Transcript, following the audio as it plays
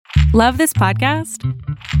Love this podcast?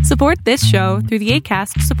 Support this show through the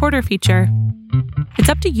Acast supporter feature. It's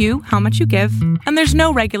up to you how much you give, and there's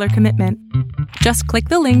no regular commitment. Just click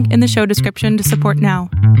the link in the show description to support now.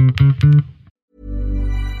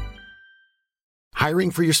 Hiring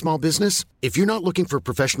for your small business? If you're not looking for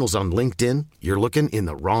professionals on LinkedIn, you're looking in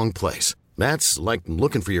the wrong place. That's like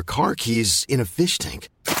looking for your car keys in a fish tank.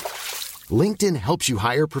 LinkedIn helps you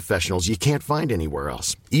hire professionals you can't find anywhere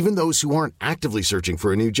else, even those who aren't actively searching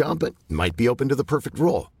for a new job but might be open to the perfect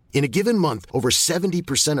role. In a given month, over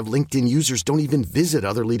 70% of LinkedIn users don't even visit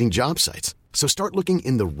other leading job sites. So start looking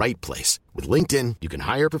in the right place. With LinkedIn, you can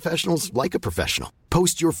hire professionals like a professional.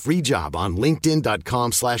 Post your free job on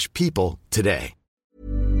linkedin.com/people today.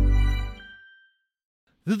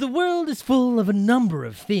 The world is full of a number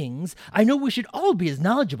of things I know we should all be as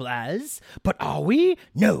knowledgeable as, but are we?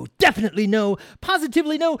 No, definitely no,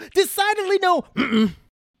 positively no, decidedly no.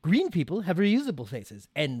 Green people have reusable faces,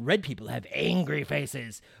 and red people have angry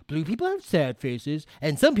faces. Blue people have sad faces,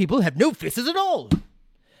 and some people have no faces at all.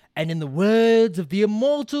 And in the words of the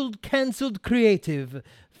immortal cancelled creative,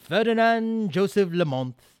 Ferdinand Joseph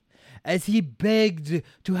Lamont, as he begged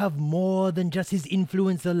to have more than just his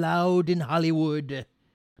influence allowed in Hollywood,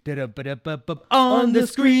 on the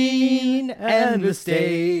screen and the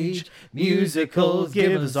stage, musicals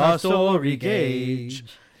give us our story gauge.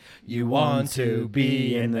 You want to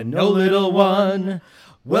be in the No Little One?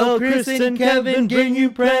 Well, Chris and Kevin bring you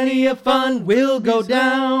plenty of fun. We'll go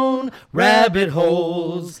down rabbit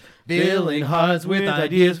holes, filling hearts with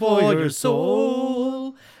ideas for your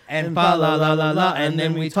soul. And fa la la la la, and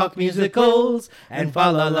then we talk musicals. And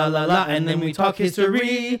fa la la la la, and then we talk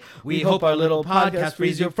history. We hope our little podcast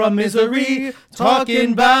frees you from misery.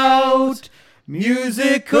 Talking about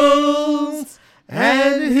musicals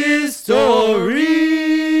and history.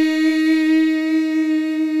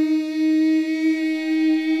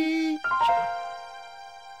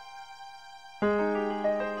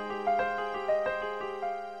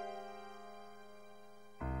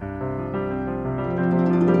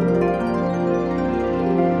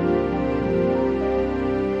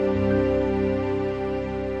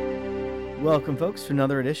 Welcome, folks, to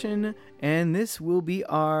another edition, and this will be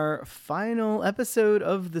our final episode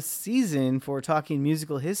of the season for Talking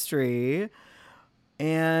Musical History.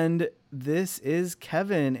 And this is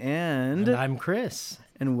Kevin, and I'm Chris.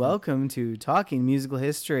 And welcome to Talking Musical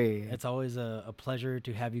History. It's always a pleasure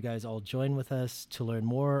to have you guys all join with us to learn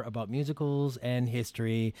more about musicals and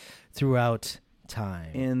history throughout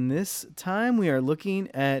time. In this time, we are looking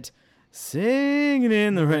at Singing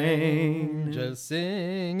in the Rain. Just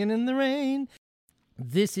singing in the rain.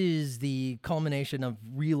 This is the culmination of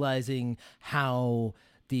realizing how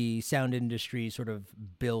the sound industry sort of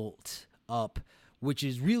built up, which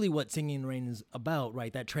is really what Singing in the Rain is about,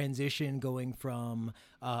 right? That transition going from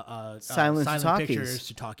silent pictures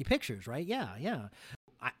to talkie pictures, right? Yeah.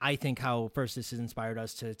 I think how first this has inspired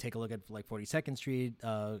us to take a look at like 42nd Street,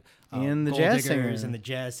 and the Gold Jazz Diggers Singer, and the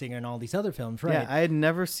Jazz Singer, and all these other films, right? Yeah, I had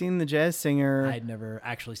never seen the Jazz Singer. I had never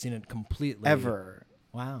actually seen it completely ever.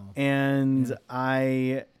 Wow. And yeah.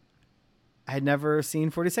 I had never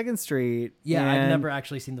seen 42nd Street. Yeah, I'd never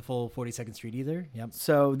actually seen the full 42nd Street either. Yep.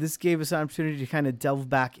 So this gave us an opportunity to kind of delve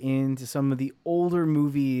back into some of the older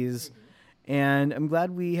movies, and I'm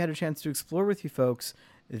glad we had a chance to explore with you folks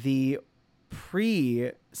the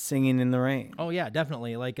pre-Singing in the Rain. Oh yeah,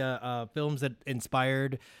 definitely. Like films that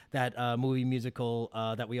inspired that movie musical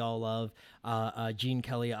that we all love. Gene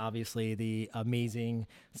Kelly, obviously the amazing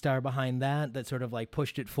star behind that sort of like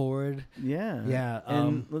pushed it forward. Yeah.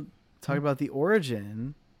 And talk about the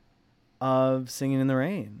origin of Singing in the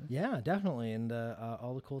Rain. Yeah, definitely. And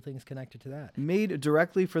all the cool things connected to that. Made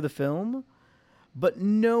directly for the film, but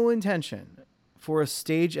no intention for a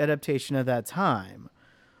stage adaptation of that time.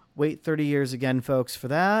 Wait 30 years again, folks, for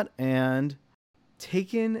that. And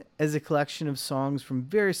taken as a collection of songs from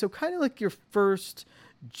various, so kind of like your first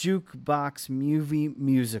jukebox movie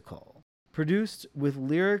musical. Produced with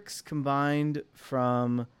lyrics combined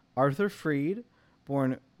from Arthur Freed,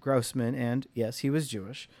 born Grossman, and yes, he was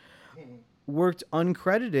Jewish, worked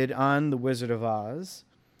uncredited on The Wizard of Oz,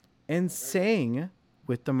 and sang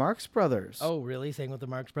with the Marx Brothers. Oh, really? Sang with the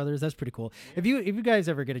Marx Brothers? That's pretty cool. If you guys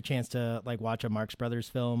ever get a chance to like watch a Marx Brothers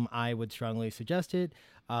film, I would strongly suggest it.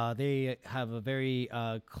 They have a very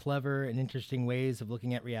clever and interesting ways of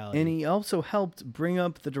looking at reality. And he also helped bring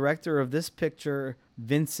up the director of this picture,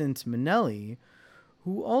 Vincent Minnelli,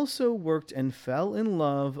 who also worked and fell in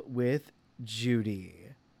love with Judy.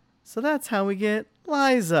 So that's how we get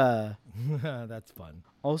Liza. That's fun.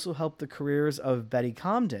 Also helped the careers of Betty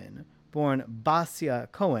Comden, born Basia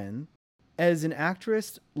Cohen, as an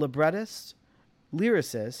actress, librettist,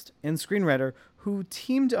 lyricist and screenwriter who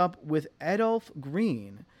teamed up with Adolph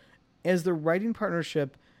Green, as the writing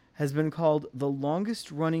partnership has been called the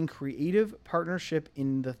longest-running creative partnership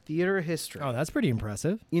in the theater history. Oh, that's pretty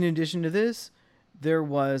impressive. In addition to this, there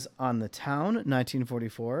was On the Town,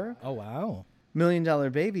 1944. Oh, wow. $1 Million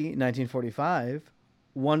Baby, 1945.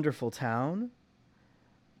 Wonderful Town.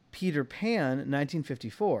 Peter Pan,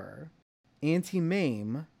 1954. Auntie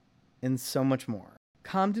Mame, and so much more.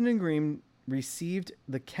 Comden and Green received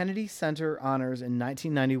the Kennedy Center honors in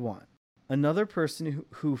 1991. Another person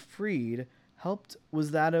who Freed helped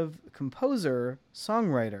was that of composer,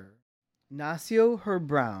 songwriter. Nacio Herb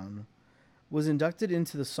Brown was inducted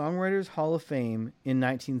into the Songwriters Hall of Fame in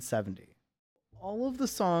 1970. All of the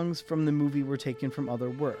songs from the movie were taken from other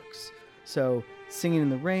works. So, Singing in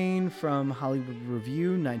the Rain from Hollywood Review,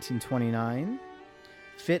 1929.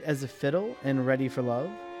 Fit as a Fiddle and Ready for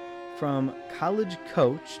Love from College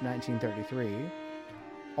Coach, 1933.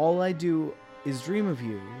 All I Do Is Dream of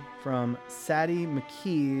You from Sadie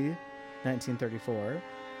McKee, 1934.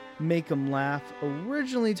 Make 'Em Laugh,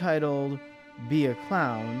 originally titled Be a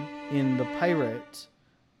Clown in The Pirate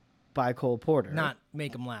by Cole Porter. Not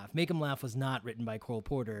Make 'Em Laugh. Make 'Em Laugh was not written by Cole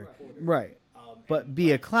Porter. Right. But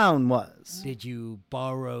Be a Clown was. Did you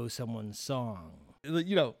borrow someone's song?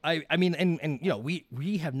 You know, I mean, and you know,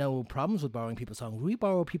 we have no problems with borrowing people's songs. We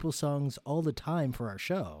borrow people's songs all the time for our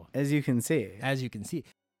show. As you can see. As you can see.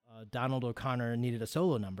 Donald O'Connor needed a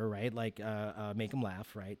solo number, right? Like Make 'Em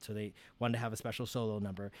Laugh, right? So they wanted to have a special solo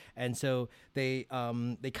number, and so they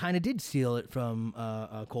kind of did steal it from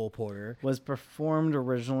Cole Porter. Was performed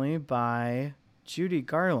originally by Judy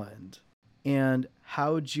Garland, and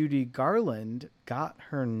how Judy Garland got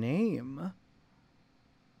her name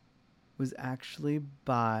was actually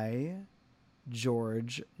by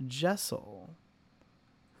George Jessel,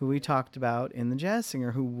 who we talked about in The Jazz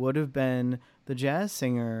Singer, who would have been the jazz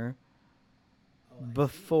singer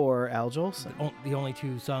before Al Jolson. The only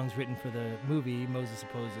two songs written for the movie, Moses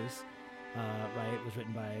Opposes, right, was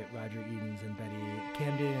written by Roger Edens and Betty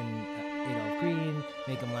Camden, and Adolph Green.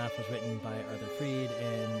 Make 'Em Laugh was written by Arthur Freed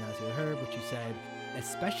and Nacio Herb, which you said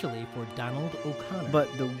especially for Donald O'Connor.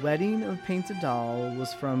 But The Wedding of Painted Doll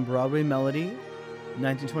was from Broadway Melody,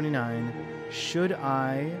 1929. Should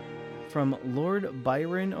I from Lord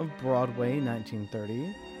Byron of Broadway,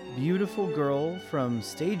 1930. Beautiful Girl from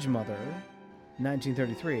Stage Mother,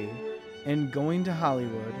 1933. And Going to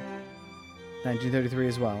Hollywood, 1933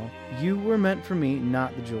 as well. You Were Meant for Me,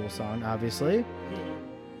 not the Jewel song, obviously.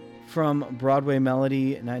 From Broadway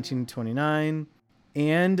Melody, 1929.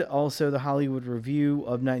 And also the Hollywood Review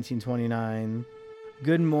of 1929.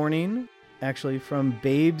 Good Morning, actually from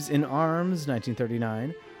Babes in Arms,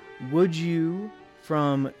 1939. Would You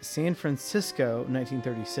from San Francisco,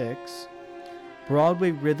 1936.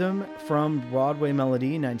 Broadway Rhythm from Broadway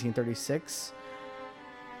Melody, 1936.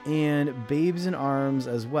 And Babes in Arms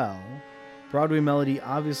as well. Broadway Melody,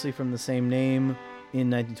 obviously from the same name, in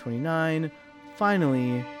 1929.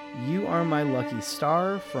 Finally, You Are My Lucky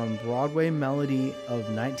Star from Broadway Melody of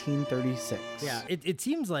 1936. Yeah, it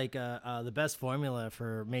seems like the best formula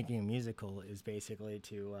for making a musical is basically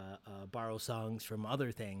to borrow songs from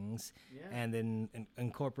other things and then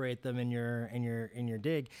incorporate them in your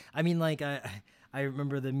dig. I mean, like I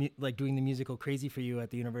remember doing the musical Crazy for You at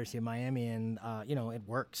the University of Miami, and it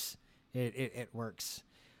works. It works.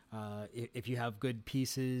 If you have good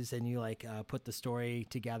pieces and you put the story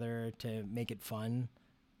together to make it fun,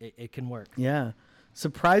 it can work. Yeah.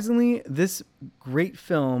 Surprisingly, this great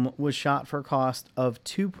film was shot for a cost of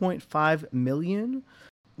 $2.5 million,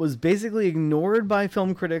 was basically ignored by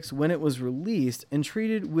film critics when it was released, and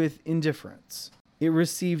treated with indifference. It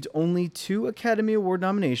received only 2 Academy Award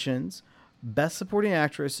nominations, Best Supporting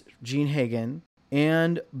Actress Jean Hagen,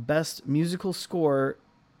 and Best Musical Score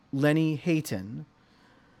Lenny Hayton,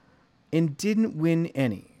 and didn't win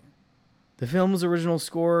any. The film's original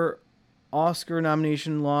score Oscar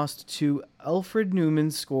nomination lost to Alfred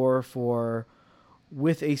Newman's score for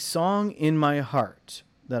With a Song in My Heart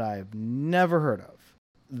that I've never heard of.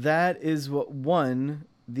 That is what won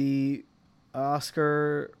the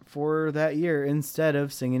Oscar for that year instead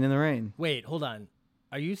of Singing in the Rain. Wait, hold on.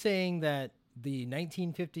 Are you saying that the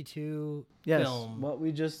 1952 yes, film... what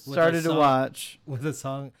we just started to watch. With a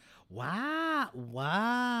song... Wow.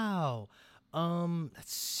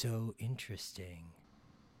 That's so interesting.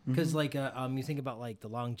 Because you think about the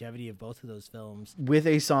longevity of both of those films. With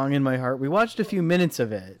a Song in My Heart. We watched a few minutes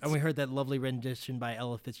of it. And we heard that lovely rendition by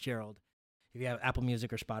Ella Fitzgerald. If you have Apple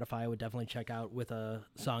Music or Spotify, I would definitely check out With a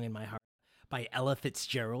Song in My Heart by Ella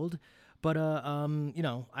Fitzgerald. But you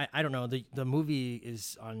know, I don't know. The movie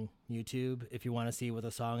is on YouTube if you want to see With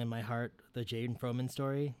a Song in My Heart, the Jane Froman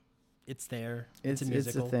story. It's there. It's a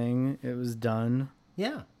musical. It's a thing. It was done.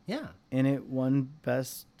 Yeah. And it won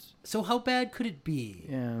best. So how bad could it be?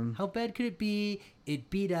 Yeah. How bad could it be? It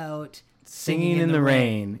beat out Singing in the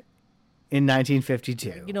Rain in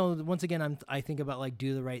 1952. You know, once again, I think about like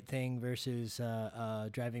Do the Right Thing versus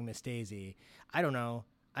Driving Miss Daisy. I don't know.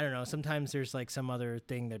 Sometimes there's like some other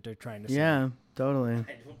thing that they're trying to say. Yeah, totally.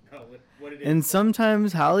 I don't know what it is. And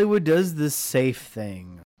sometimes Hollywood does the safe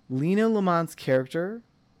thing. Lena Lamont's character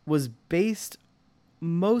was based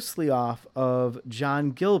mostly off of John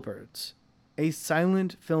Gilbert, a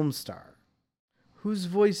silent film star, whose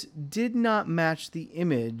voice did not match the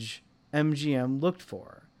image MGM looked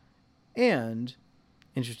for, and,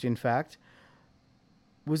 interesting fact,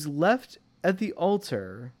 was left at the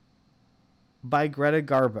altar by Greta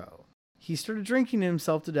Garbo. He started drinking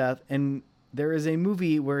himself to death, and there is a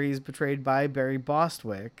movie where he's portrayed by Barry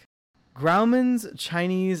Bostwick. Grauman's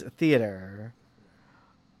Chinese Theater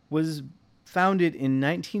was founded in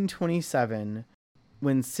 1927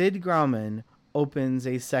 when Sid Grauman opens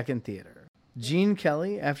a second theater. Gene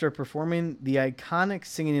Kelly, after performing the iconic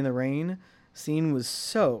Singing in the Rain scene, was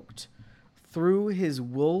soaked through his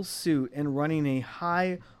wool suit and running a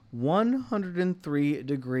high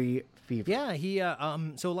 103-degree fever. Yeah, he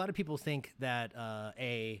so a lot of people think that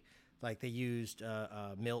like they used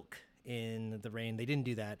milk in the rain. They didn't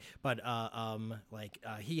do that, but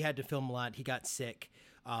he had to film a lot. He got sick.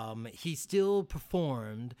 He still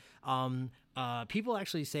performed. People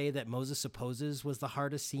actually say that Moses Supposes was the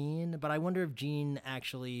hardest scene, but I wonder if Gene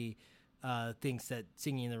actually thinks that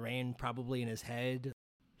Singing in the Rain, probably in his head,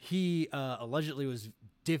 he allegedly was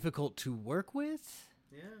difficult to work with.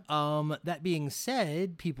 Yeah. That being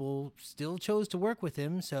said, people still chose to work with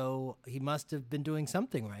him, so he must have been doing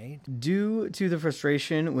something right. Due to the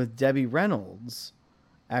frustration with Debbie Reynolds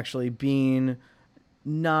actually being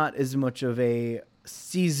not as much of a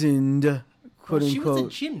seasoned, quote-unquote, she was a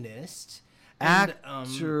gymnast.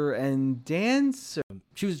 Actor and dancer.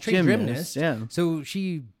 She was a trained gymnast, yeah. So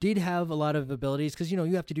she did have a lot of abilities because, you know,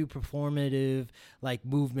 you have to do performative, like,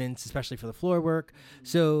 movements, especially for the floor work.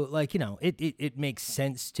 So, like, you know, it makes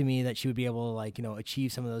sense to me that she would be able to, like, you know,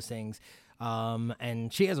 achieve some of those things.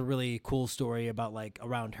 And she has a really cool story about, like,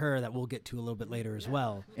 around her that we'll get to a little bit later as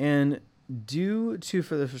well. And due to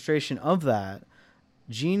for the frustration of that,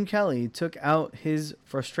 Gene Kelly took out his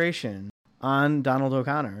frustration on Donald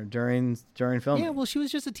O'Connor during filming. Yeah, well, she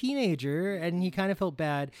was just a teenager, and he kind of felt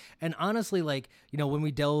bad. And honestly, like, you know, when we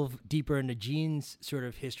delve deeper into Gene's sort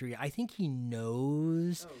of history, I think he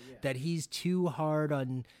knows that he's too hard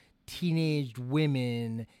on teenaged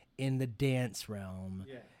women in the dance realm.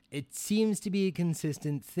 Yeah. It seems to be a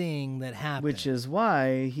consistent thing that happens. Which is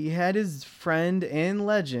why he had his friend and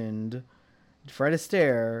legend, Fred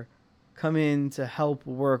Astaire, come in to help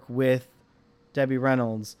work with Debbie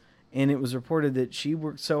Reynolds. And it was reported that she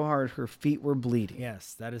worked so hard her feet were bleeding.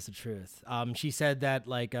 Yes, that is the truth. She said that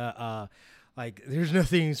like there's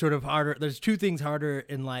nothing sort of harder. There's two things harder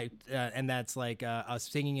in life, and that's like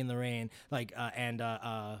singing in the rain, like and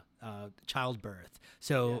childbirth.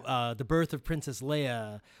 So the birth of Princess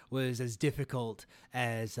Leia was as difficult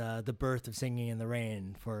as the birth of Singing in the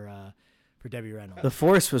Rain for Debbie Reynolds. The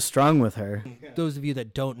force was strong with her. Those of you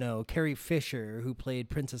that don't know, Carrie Fisher, who played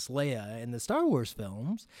Princess Leia in the Star Wars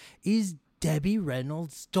films, is Debbie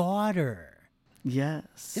Reynolds' daughter.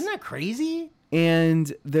 Yes. Isn't that crazy?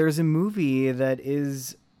 And there's a movie that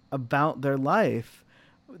is about their life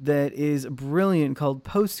that is brilliant called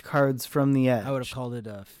Postcards from the Edge. I would have called it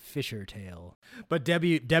a Fisher Tale. But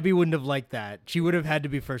Debbie wouldn't have liked that. She would have had to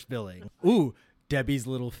be first billing. Ooh, Debbie's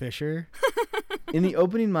Little Fisher. In the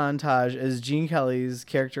opening montage, as Gene Kelly's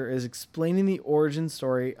character is explaining the origin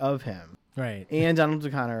story of him, right, and Donald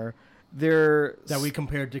O'Connor, that we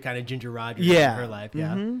compared to kind of Ginger Rogers in her life,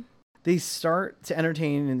 They start to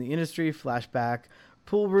entertain in the industry, flashback,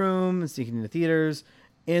 pool room, sneaking into theaters,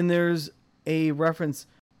 and there's a reference.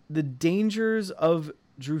 The Dangers of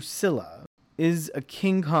Drusilla is a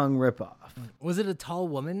King Kong ripoff. Was it a tall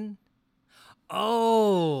woman?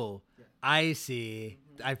 Oh, I see.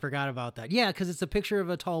 I forgot about that. Yeah, because it's a picture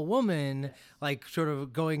of a tall woman, like sort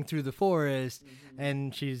of going through the forest,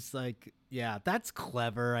 and she's like, yeah, that's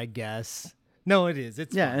clever, I guess. No, it is.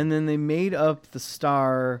 It's fun. And then they made up the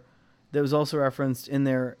star that was also referenced in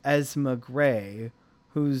there, Esma Gray,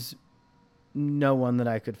 who's no one that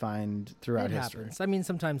I could find throughout history. Happens. I mean,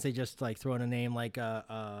 sometimes they just like throw in a name like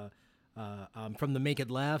from the Make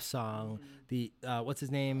It Laugh song, the what's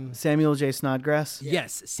his name? Samuel J. Snodgrass.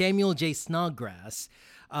 Yes, Samuel J. Snodgrass.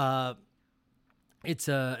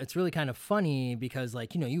 it's really kind of funny because,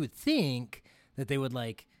 like, you would think that they would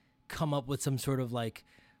like come up with some sort of like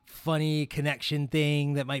funny connection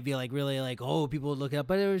thing that might be like really like, oh, people would look it up,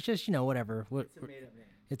 but it was just, whatever. It's a made up name.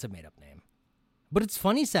 It's a made up name. But it's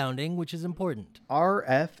funny sounding, which is important.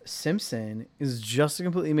 R.F. Simpson is just a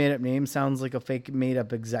completely made up name. Sounds like a fake made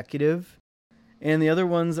up executive. And the other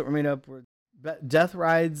ones that were made up were Death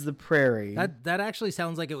Rides the Prairie. That actually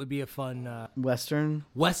sounds like it would be a fun Western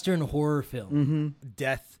horror film. Mm-hmm.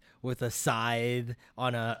 Death with a scythe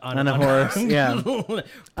on a horse, yeah,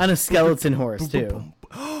 on a skeleton horse too.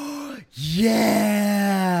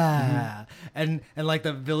 Yeah. And like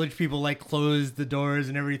the village people like close the doors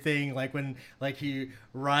and everything, like when like he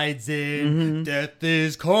rides in, death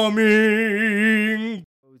is coming.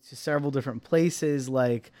 To several different places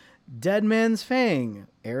like Dead Man's Fang,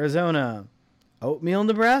 Arizona, Oatmeal,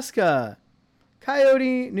 Nebraska,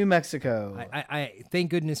 Coyote, New Mexico. I thank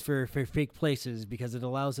goodness for fake places, because it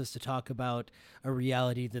allows us to talk about a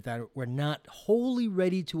reality that we're not wholly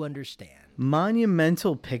ready to understand.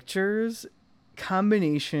 Monumental Pictures,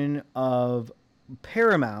 combination of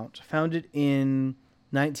Paramount, founded in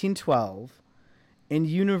 1912, and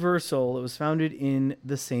Universal, it was founded in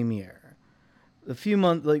the same year. A few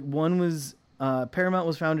months, like one was, Paramount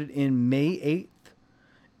was founded in May 8th,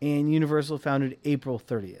 and Universal founded April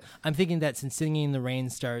 30th. I'm thinking that since Singing in the Rain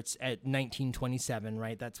starts at 1927,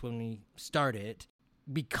 right? That's when we started.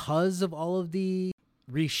 Because of all of the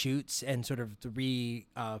reshoots and sort of the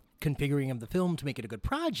reconfiguring of the film to make it a good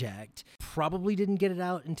project, probably didn't get it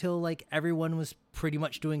out until like everyone was pretty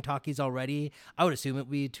much doing talkies already. I would assume it would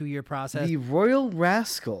be a 2-year process. The Royal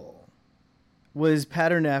Rascal was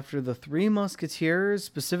patterned after The Three Musketeers,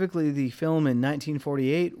 specifically the film in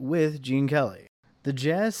 1948 with Gene Kelly. The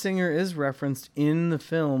jazz singer is referenced in the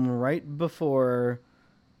film right before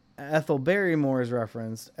Ethel Barrymore is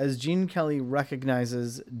referenced, as Gene Kelly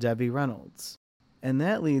recognizes Debbie Reynolds. And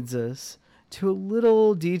that leads us to a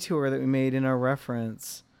little detour that we made in our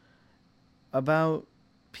reference about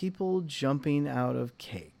people jumping out of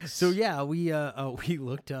cakes. So yeah, we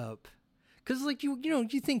looked up, because like you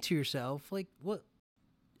think to yourself, like, what?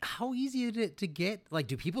 How easy is it to get? Like,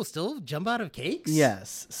 do people still jump out of cakes?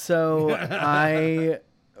 Yes. So I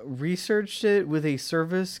researched it with a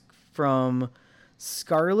service from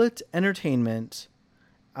Scarlet Entertainment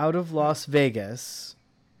out of Las Vegas.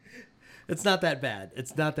 It's not that bad.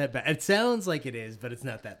 It's not that bad. It sounds like it is, but it's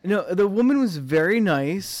not that bad. No, the woman was very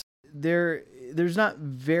nice. There's not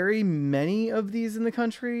very many of these in the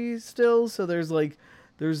country still. So there's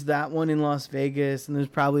that one in Las Vegas, and there's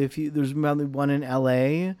probably one in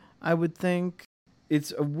LA, I would think.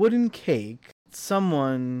 It's a wooden cake.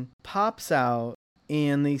 Someone pops out,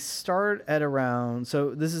 and they start at around,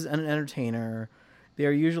 so this is an entertainer. They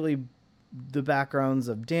are usually the backgrounds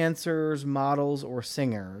of dancers, models, or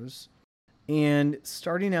singers. And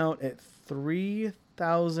starting out at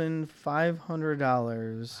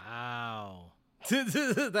 $3,500. Wow.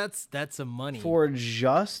 That's some money. For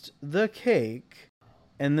just the cake.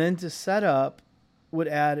 And then to set up would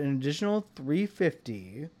add an additional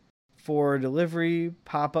 $350. For delivery,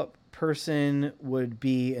 pop-up person would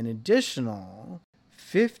be an additional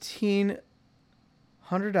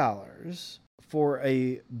 $1,500 for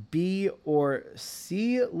a B or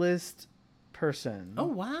C list person. Oh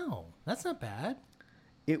wow, that's not bad.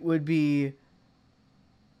 It would be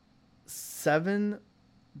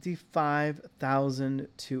 $75,000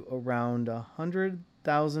 to around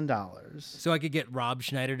 $100,000. So I could get Rob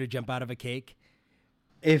Schneider to jump out of a cake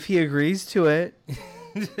if he agrees to it.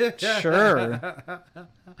 Sure.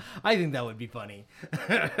 I think that would be funny.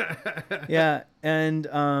 Yeah, and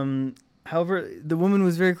however, the woman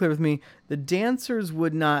was very clear with me. The dancers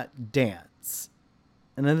would not dance,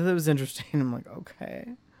 and I thought that was interesting. I'm like,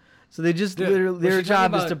 okay. So they just literally, their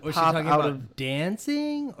job is to pop out of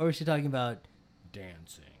dancing, or is she talking about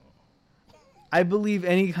dancing? I believe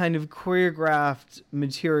any kind of choreographed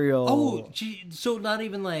material. Oh, so not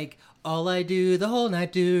even like, all I do the whole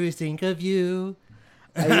night do is think of you.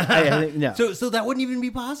 I think, no. So that wouldn't even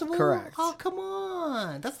be possible? Correct. Oh, come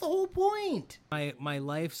on. That's the whole point. My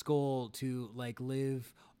life's goal to like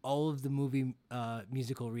live all of the movie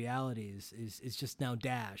musical realities is just now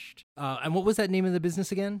dashed. And what was that name of the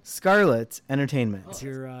business again? Scarlet Entertainment. If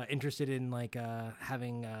you're interested in like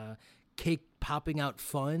having cake popping out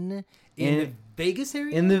fun in the Vegas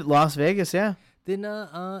area? In the Las Vegas, yeah. Then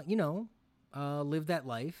live that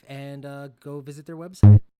life and go visit their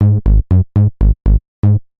website.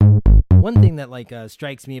 One thing that like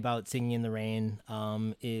strikes me about Singing in the Rain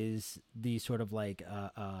is the sort of like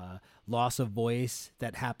loss of voice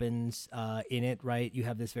that happens in it, right? You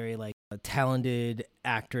have this very like a talented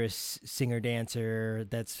actress, singer, dancer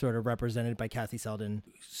that's sort of represented by Kathy Selden.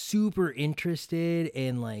 Super interested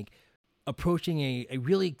in like approaching a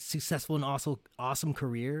really successful and also awesome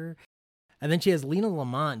career. And then she has Lena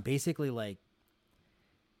Lamont basically like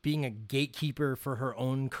being a gatekeeper for her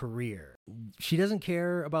own career. She doesn't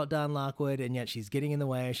care about Don Lockwood, and yet she's getting in the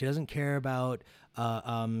way. She doesn't care about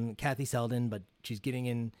Kathy Selden, but she's getting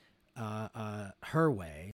in her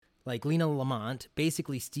way. Like Lena Lamont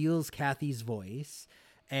basically steals Kathy's voice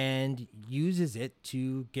and uses it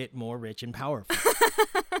to get more rich and powerful.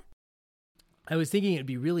 I was thinking it'd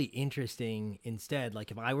be really interesting instead,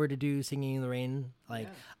 like if I were to do Singing in the Rain, like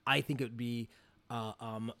I think it would be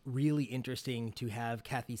really interesting to have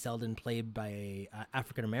Kathy Selden played by a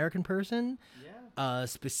African-American person,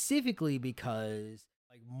 specifically because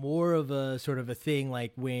like more of a sort of a thing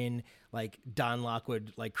like when like Don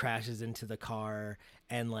Lockwood like crashes into the car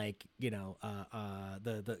and like, you know,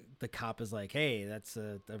 the cop is like, hey, that's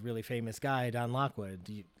a really famous guy, Don Lockwood.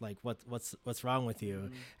 Do you, like what's wrong with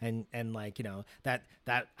you? Mm-hmm. And like, you know, that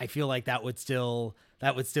I feel like that would still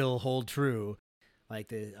hold true.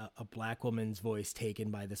 Like a black woman's voice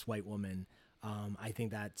taken by this white woman. I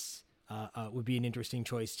think that's would be an interesting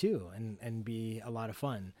choice too, and be a lot of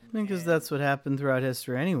fun. Because that's what happened throughout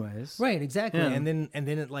history, anyways. Right, exactly. Yeah. And then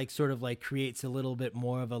it like sort of like creates a little bit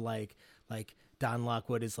more of a like Don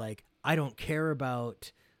Lockwood is like, I don't care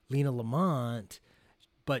about Lena Lamont,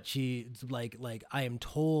 but she's like I am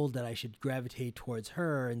told that I should gravitate towards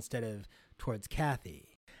her instead of towards Kathy.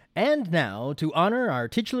 And now, to honor our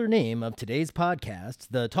titular name of today's podcast,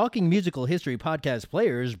 the Talking Musical History podcast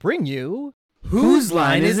players bring you... Whose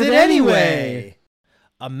Line Is It Anyway?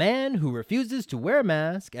 A man who refuses to wear a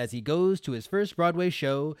mask as he goes to his first Broadway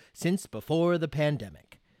show since before the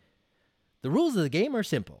pandemic. The rules of the game are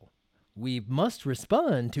simple. We must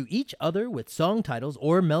respond to each other with song titles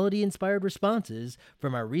or melody-inspired responses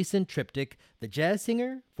from our recent triptych, The Jazz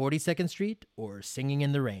Singer, 42nd Street, or Singing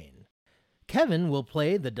in the Rain. Kevin will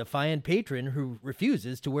play the defiant patron who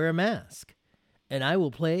refuses to wear a mask, and I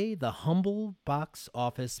will play the humble box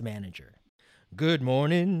office manager. Good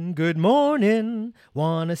morning,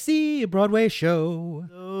 wanna see a Broadway show.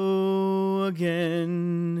 Hello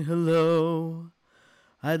again, hello.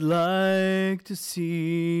 I'd like to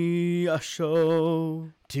see a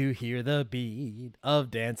show. To hear the beat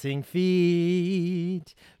of dancing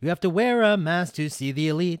feet, you have to wear a mask to see the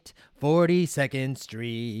elite, 42nd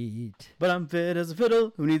Street. But I'm fit as a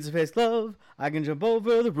fiddle who needs a face glove. I can jump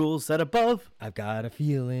over the rules set above. I've got a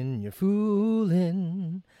feeling you're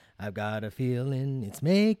fooling. I've got a feeling it's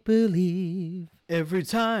make-believe. Every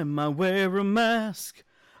time I wear a mask,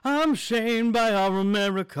 I'm shamed by our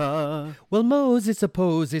America. Well, Moses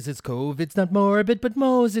supposes it's cove. It's not morbid, but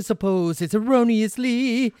Moses supposes it's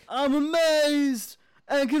erroneously. I'm amazed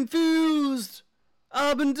and confused.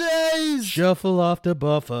 I've been dazed. Shuffle off the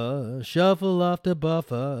buffer, shuffle off the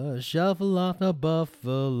buffer, shuffle off the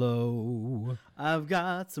buffalo. I've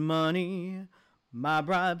got some money. My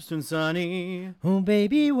bribe's turned sunny. Oh,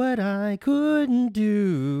 baby, what I couldn't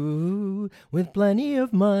do with plenty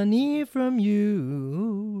of money from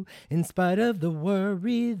you. In spite of the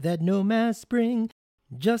worry that no masks bring,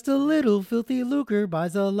 just a little filthy lucre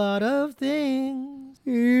buys a lot of things.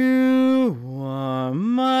 You are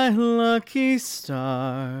my lucky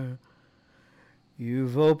star.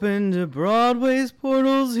 You've opened Broadway's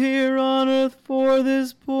portals here on earth for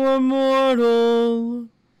this poor mortal.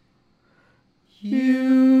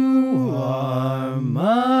 You are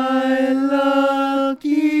my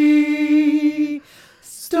lucky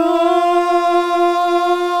star.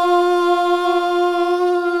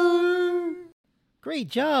 Great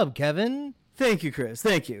job, Kevin. Thank you, Chris.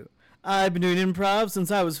 Thank you. I've been doing improv since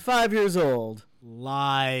I was 5 years old.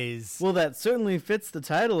 Lies. Well, that certainly fits the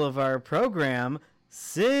title of our program,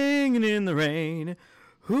 Singing in the Rain.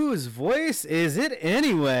 Whose voice is it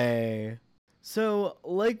anyway? So,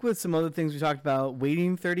 like with some other things we talked about,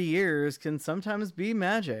 waiting 30 years can sometimes be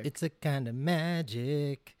magic. It's a kind of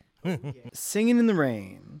magic. Singing in the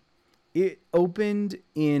Rain. It opened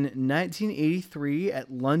in 1983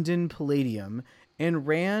 at London Palladium and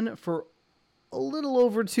ran for a little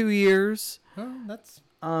over 2 years. Oh, that's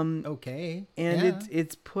okay. And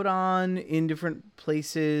it's put on in different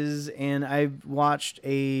places, and I've watched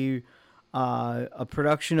a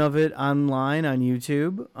production of it online on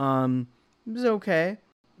YouTube. It was okay.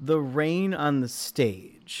 The rain on the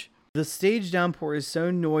stage. The stage downpour is so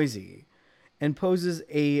noisy and poses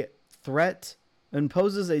a threat and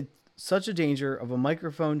poses such a danger of a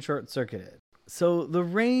microphone short-circuited. So the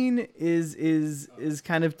rain is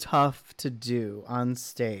kind of tough to do on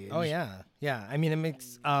stage. Oh yeah. I mean, it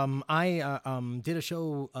makes. I did a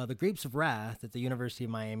show, The Grapes of Wrath, at the University of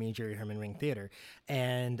Miami Jerry Herman Ring Theater,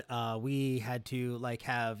 and we had to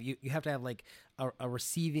have you have to have a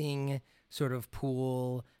receiving sort of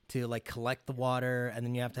pool to collect the water, and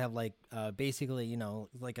then you have to have basically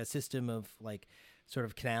a system of sort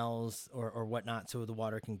of canals or whatnot, so the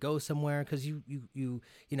water can go somewhere, because you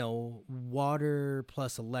water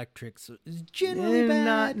plus electrics is generally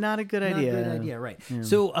bad. Not a good idea. Not a good idea, right? Yeah.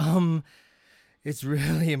 So it's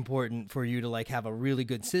really important for you to have a really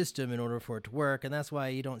good system in order for it to work, and that's why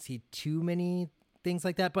you don't see too many things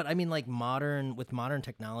like that. But I mean, with modern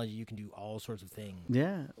technology, you can do all sorts of things.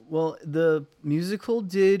 Yeah. Well, the musical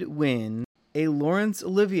did win a Laurence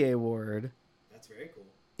Olivier Award. That's very cool.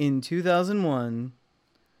 In 2001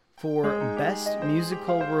 for Best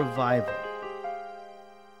Musical Revival.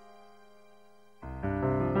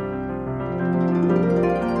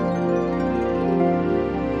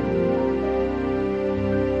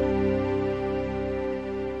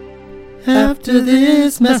 After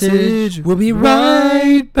this message, we'll be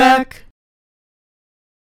right back.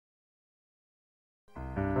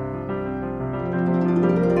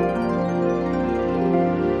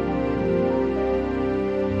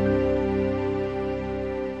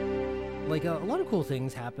 A lot of cool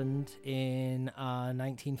things happened in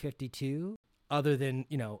 1952, other than,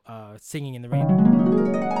 Singing in the Rain.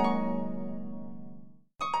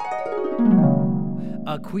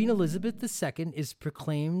 Queen Elizabeth II is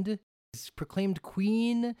proclaimed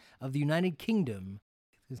Queen of the United Kingdom.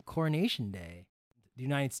 It's Coronation Day. The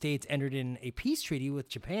United States entered in a peace treaty with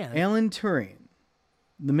Japan. Alan Turing,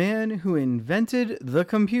 the man who invented the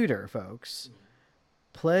computer, folks,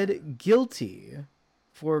 pled guilty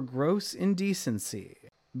for gross indecency,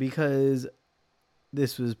 because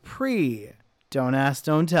this was don't ask,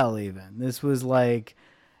 don't tell even. This was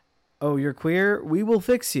oh, you're queer? We will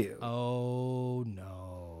fix you. Oh,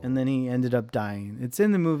 no. And then he ended up dying. It's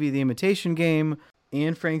in the movie The Imitation Game.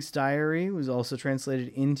 Anne Frank's diary was also translated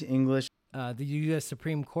into English. The U.S.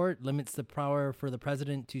 Supreme Court limits the power for the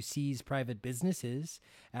president to seize private businesses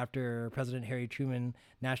after President Harry Truman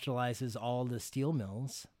nationalizes all the steel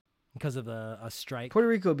mills because of a strike. Puerto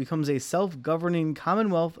Rico becomes a self-governing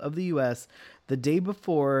Commonwealth of the U.S. the day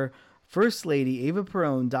before First Lady Eva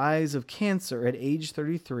Perón dies of cancer at age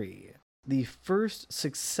 33. The first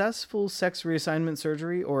successful sex reassignment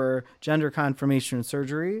surgery, or gender confirmation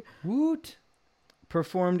surgery, Woot!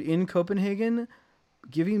 performed in Copenhagen,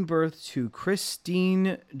 giving birth to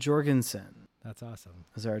Christine Jorgensen. That's awesome.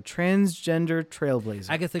 As our transgender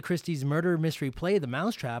trailblazer. Agatha Christie's murder mystery play, The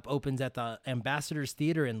Mousetrap, opens at the Ambassador's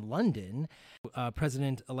Theatre in London.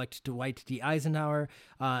 President-elect Dwight D. Eisenhower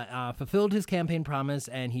fulfilled his campaign promise,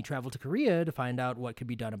 and he traveled to Korea to find out what could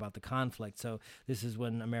be done about the conflict. So this is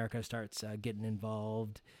when America starts getting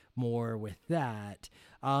involved more with that.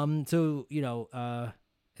 The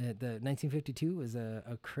 1952 was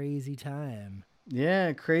a crazy time.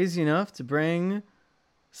 Yeah, crazy enough to bring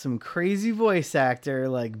some crazy voice actor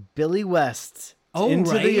like Billy West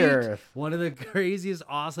into the earth. One of the craziest,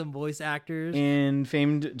 awesome voice actors. And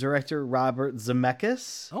famed director Robert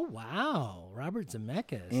Zemeckis. Oh, wow. Robert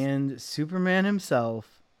Zemeckis. And Superman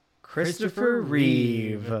himself, Christopher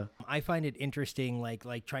Reeve. I find it interesting, like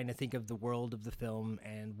trying to think of the world of the film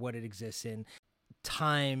and what it exists in.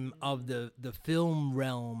 Time of the film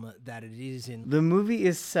realm that it is in. The movie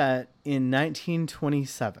is set in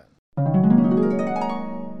 1927.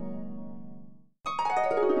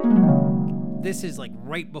 This is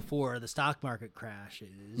right before the stock market crashes,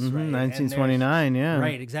 Mm-hmm, right? 1929, yeah.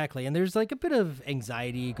 Right, exactly. And there's a bit of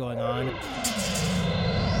anxiety going on.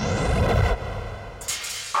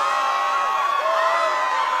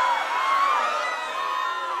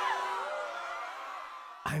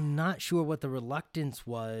 I'm not sure what the reluctance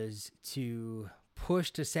was to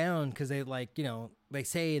push to sound, because they they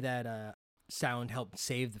say that sound helped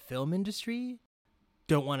save the film industry.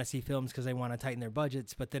 Don't want to see films because they want to tighten their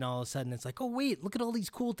budgets, but then all of a sudden it's oh wait, look at all these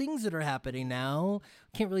cool things that are happening now.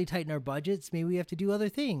 Can't really tighten our budgets. Maybe we have to do other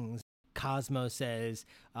things. Cosmo says,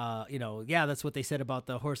 yeah, that's what they said about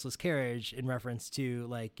the horseless carriage, in reference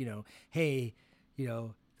to hey, the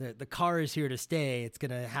car is here to stay. It's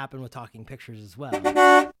gonna happen with talking pictures as well.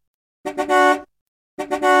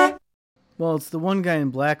 Well, it's the one guy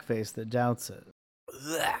in blackface that doubts it.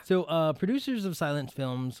 So, producers of silent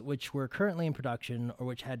films, which were currently in production or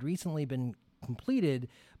which had recently been completed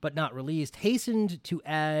but not released, hastened to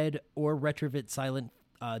add or retrofit silent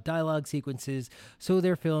dialogue sequences so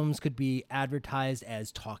their films could be advertised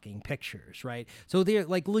as talking pictures, right? So they're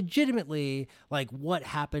like legitimately like what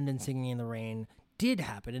happened in Singing in the Rain did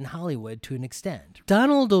happen in Hollywood to an extent.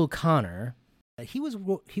 Donald O'Connor, he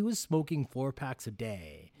was smoking 4 packs a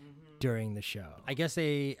day during the show. I guess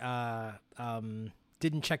they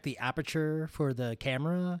didn't check the aperture for the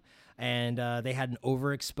camera, and they had an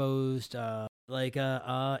overexposed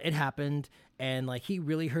it happened, and like he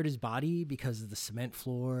really hurt his body because of the cement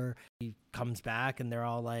floor. He comes back and they're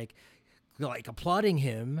all like applauding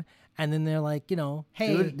him, and then they're like,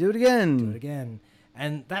 hey, Do it again. do it again.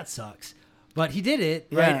 And that sucks. But he did it,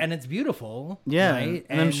 right? And it's beautiful. Yeah. Right?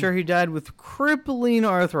 And I'm sure he died with crippling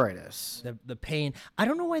arthritis. The pain. I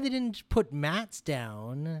don't know why they didn't put mats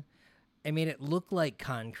down and made it look like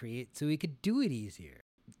concrete so he could do it easier.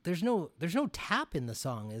 There's no tap in the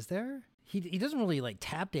song, is there? He doesn't really like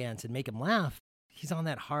tap dance and make him laugh. He's on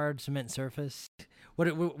that hard cement surface.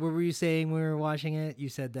 What were you saying when we were watching it? You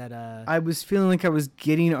said that I was feeling like I was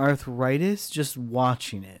getting arthritis just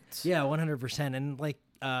watching it. yeah, 100%. And like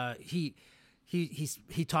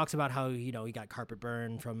he talks about how he got carpet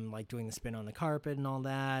burn from like doing the spin on the carpet and all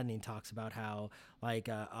that, and he talks about how like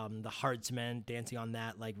the hard cement dancing on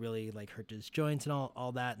that like really like hurt his joints and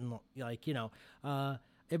all that, and like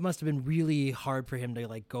it must have been really hard for him to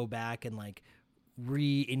like go back and like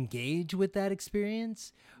re-engage with that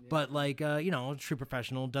experience, but like true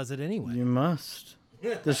professional does it anyway. You must.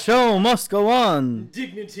 The show must go on.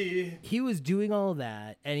 Dignity. He was doing all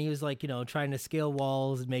that, and he was like, trying to scale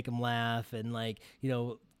walls and make him laugh, and like,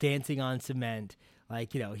 dancing on cement.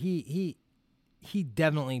 Like, he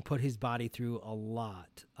definitely put his body through a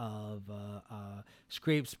lot of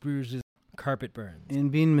scrapes, bruises, carpet burns.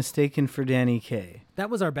 And being mistaken for Danny Kaye. That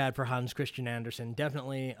was our bad for Hans Christian Andersen.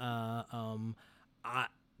 Definitely,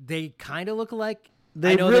 they kind of look alike.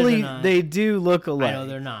 They do look alike. I know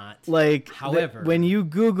they're not. Like, however, when you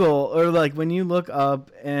Google or like when you look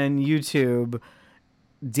up and YouTube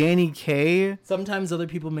Danny Kaye, sometimes other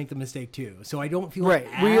people make the mistake too. So I don't feel right.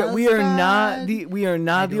 We are not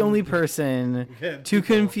the only person to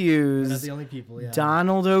confuse not the only people, yeah.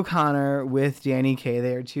 Donald O'Connor with Danny Kaye.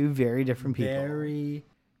 They are two very different people. Very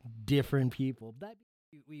different people.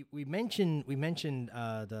 We mentioned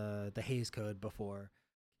the Hays Code before.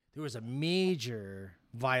 There was a major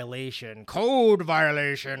violation, code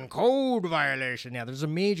violation. Yeah, there's a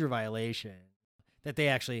major violation that they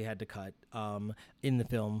actually had to cut in the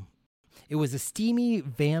film. It was a steamy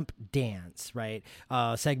vamp dance, right?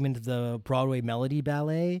 Segment of the Broadway Melody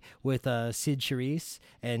Ballet with Sid Charisse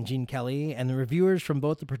and Gene Kelly. And the reviewers from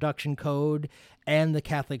both the production code and the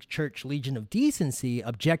Catholic Church Legion of Decency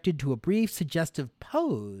objected to a brief suggestive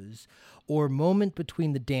pose or moment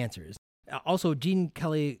between the dancers. Also, Gene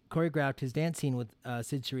Kelly choreographed his dance scene with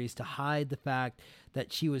Sid Charisse to hide the fact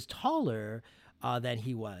that she was taller than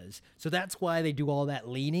he was. So that's why they do all that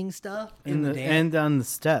leaning stuff in the dance. And on the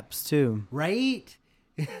steps, too. Right?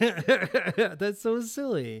 That's so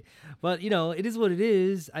silly. But, it is what it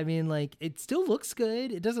is. I mean, like, it still looks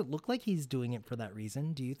good. It doesn't look like he's doing it for that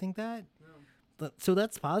reason. Do you think that? No. So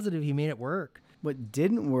that's positive. He made it work. What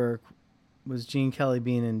didn't work was Gene Kelly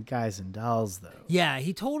being in Guys and Dolls, though. Yeah,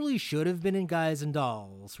 he totally should have been in Guys and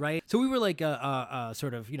Dolls, right? So we were like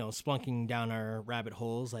sort of, splunking down our rabbit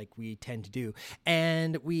holes like we tend to do.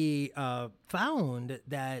 And we found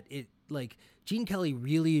that it, like, Gene Kelly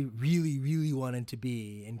really, really, really wanted to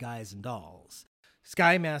be in Guys and Dolls.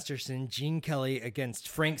 Sky Masterson, Gene Kelly against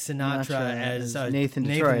Frank Sinatra as Nathan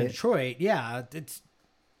Detroit. Yeah, it's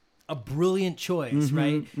a brilliant choice,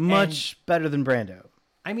 right? Much better than Brando.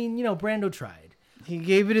 I mean, Brando tried. He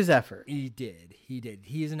gave it his effort. He did.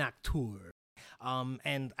 He is an actor.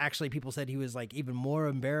 And actually people said he was like even more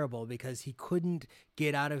unbearable because he couldn't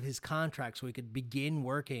get out of his contract so he could begin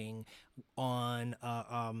working on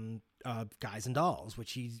Guys and Dolls,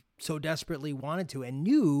 which he so desperately wanted to and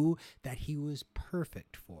knew that he was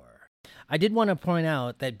perfect for. I did want to point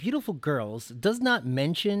out that Beautiful Girls does not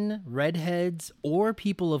mention redheads or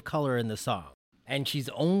people of color in the song. And she's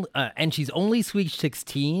only sweet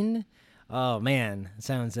 16. Oh man,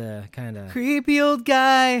 sounds kind of creepy old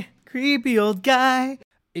guy.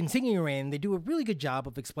 In Singing in the Rain, they do a really good job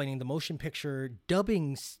of explaining the motion picture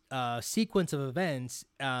dubbing sequence of events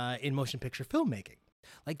in motion picture filmmaking.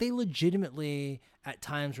 Like they legitimately at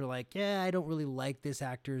times were like, yeah, I don't really like this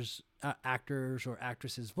actor's or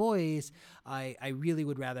actress's voice. I really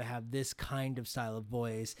would rather have this kind of style of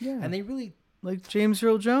voice. Yeah. And they really. Like James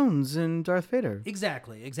Earl Jones and Darth Vader.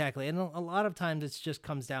 Exactly. And a lot of times it just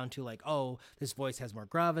comes down to like, oh, this voice has more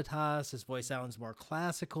gravitas, this voice sounds more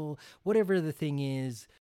classical, whatever the thing is.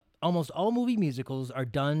 almost all movie musicals are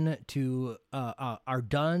done through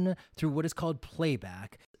what is called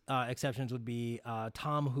playback. Exceptions would be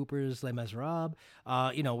Tom Hooper's Les Miserables,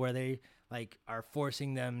 where they like are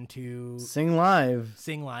forcing them to Sing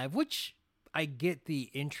live, which I get the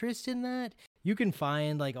interest in that. You can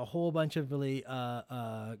find like a whole bunch of really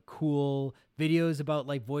cool videos about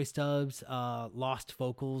like voice dubs, lost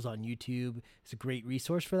vocals on YouTube. It's a great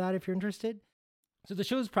resource for that if you're interested. So the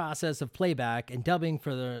show's process of playback and dubbing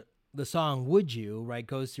for the song Would You, right,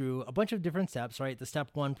 goes through a bunch of different steps, right? The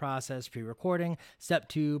step 1 process, pre-recording. Step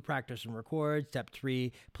 2, practice and record. Step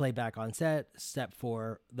 3, playback on set. Step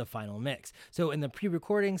 4, the final mix. So in the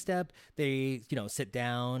pre-recording step, they, sit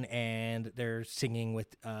down and they're singing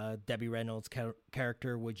with Debbie Reynolds'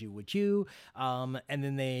 character, Would You? And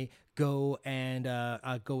then they go and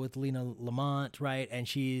go with Lena Lamont, right? And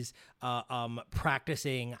she's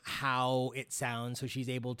practicing how it sounds. So she's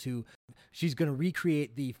going to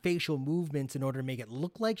recreate the facial movements in order to make it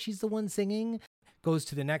look like she's the one singing. Goes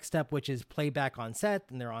to the next step, which is playback on set.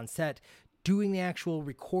 And they're on set doing the actual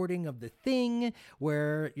recording of the thing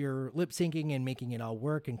where you're lip syncing and making it all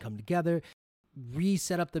work and come together.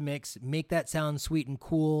 Reset up the mix, make that sound sweet and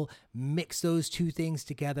cool, mix those two things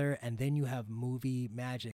together, and then you have movie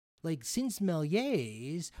magic. Like, since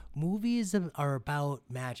Méliès, movies are about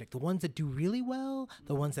magic. The ones that do really well,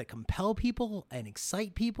 the ones that compel people and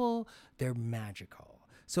excite people, they're magical.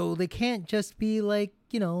 So they can't just be like,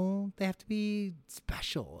 they have to be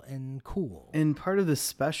special and cool. And part of the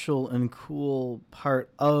special and cool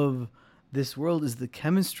part of this world is the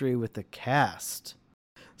chemistry with the cast.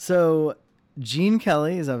 So Gene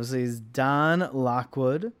Kelly is obviously Don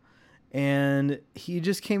Lockwood, and he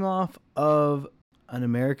just came off of An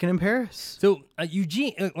American in Paris. So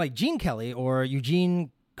Gene Kelly, or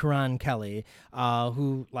Eugene Karan Kelly,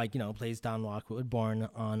 who plays Don Lockwood, born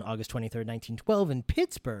on August 23rd, 1912 in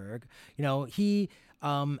Pittsburgh. He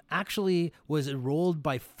actually was enrolled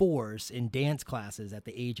by force in dance classes at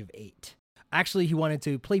the age of 8. Actually, he wanted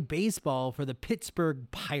to play baseball for the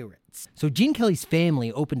Pittsburgh Pirates. So Gene Kelly's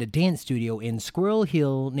family opened a dance studio in Squirrel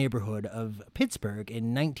Hill neighborhood of Pittsburgh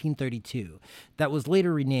in 1932 that was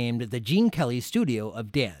later renamed the Gene Kelly Studio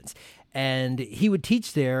of Dance, and he would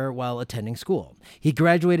teach there while attending school. He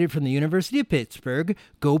graduated from the University of Pittsburgh,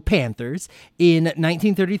 go Panthers, in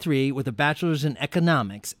 1933 with a bachelor's in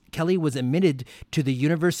economics. Kelly was admitted to the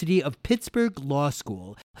University of Pittsburgh Law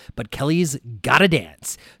School, but Kelly's gotta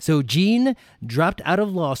dance. So Gene dropped out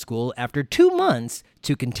of law school after 2 months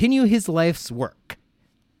to continue his life's work.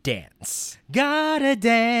 Dance. Gotta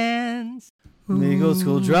dance. Legal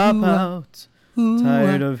school dropout.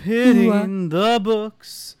 Tired of hitting the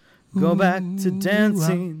books. Go back to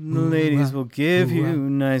dancing. The ladies will give you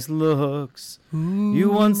nice looks. You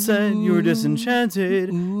once said you were disenchanted.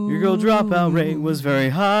 Your girl dropout rate was very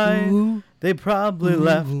high. They probably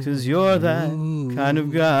left because you're that kind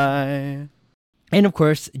of guy. And of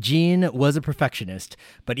course, Gene was a perfectionist,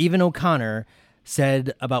 but even O'Connor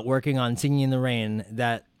said about working on Singing in the Rain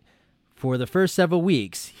that for the first several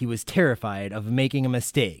weeks, he was terrified of making a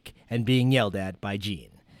mistake and being yelled at by Gene.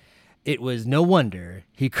 It was no wonder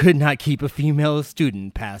he could not keep a female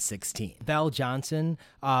student past 16. Val Johnson,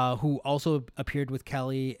 who also appeared with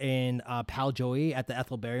Kelly in Pal Joey at the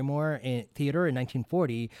Ethel Barrymore Theater in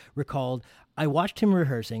 1940, recalled, "I watched him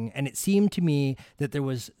rehearsing, and it seemed to me that there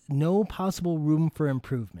was no possible room for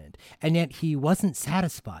improvement, and yet he wasn't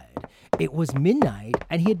satisfied. It was midnight,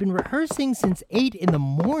 and he had been rehearsing since 8 in the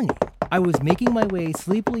morning. I was making my way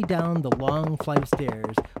sleepily down the long flight of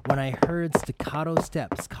stairs when I heard staccato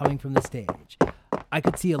steps coming from the stage. I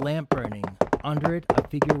could see a lamp burning. Under it, a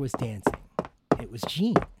figure was dancing. It was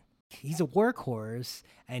Gene. He's a workhorse,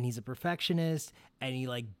 and he's a perfectionist, and he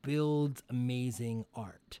builds amazing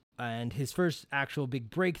art. And his first actual big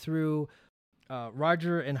breakthrough,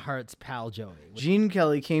 Roger and Hart's Pal Joey. Gene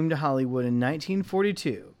Kelly came to Hollywood in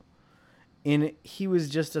 1942, and he was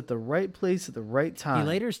just at the right place at the right time. He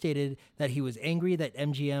later stated that he was angry that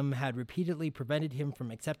MGM had repeatedly prevented him from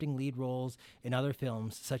accepting lead roles in other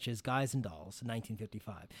films, such as Guys and Dolls in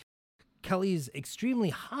 1955. Kelly's extremely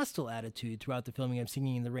hostile attitude throughout the filming of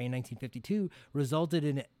Singing in the Rain 1952 resulted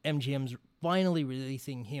in MGM's finally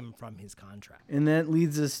releasing him from his contract. And that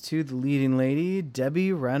leads us to the leading lady,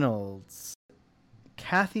 Debbie Reynolds.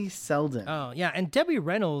 Kathy Selden. Oh, yeah, and Debbie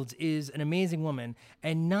Reynolds is an amazing woman,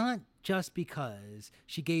 and not just because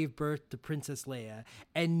she gave birth to Princess Leia,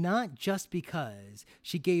 and not just because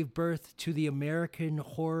she gave birth to the American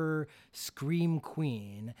horror scream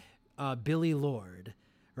queen, Billie Lourd,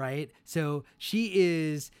 right? So she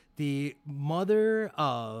is the mother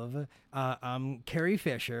of Carrie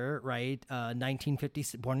Fisher, right?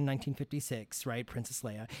 1950, born in 1956, right? Princess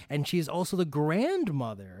Leia. And she is also the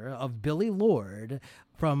grandmother of Billie Lourd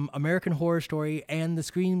from American Horror Story and the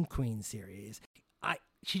Scream Queen series. I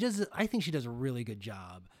think she does a really good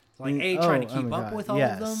job. Like, A, trying to keep up with all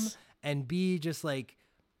of them, and B, just like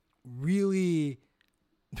really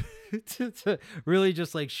really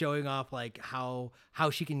just like showing off like how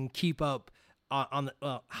she can keep up on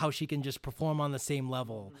the how she can just perform on the same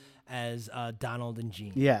level as Donald and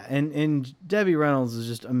Jean. Yeah, and Debbie Reynolds is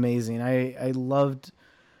just amazing. I loved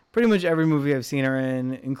pretty much every movie I've seen her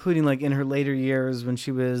in, including like in her later years when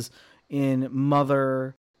she was in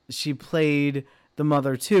Mother. She played the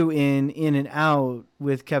mother too in and Out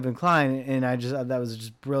with Kevin Kline, and that was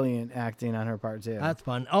just brilliant acting on her part too. That's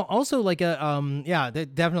fun. Also like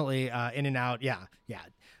definitely In and Out. Yeah.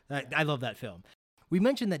 I love that film. We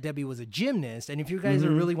mentioned that Debbie was a gymnast, and if you guys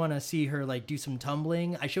really want to see her like do some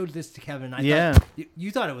tumbling, I showed this to Kevin. I thought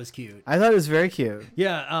you thought it was cute. I thought it was very cute.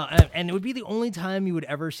 Yeah, and it would be the only time you would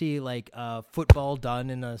ever see like football done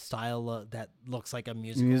in a style that looks like a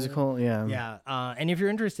musical. Yeah. Yeah, and if you're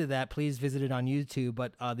interested in that, please visit it on YouTube.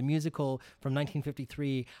 But the musical from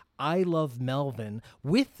 1953, I Love Melvin,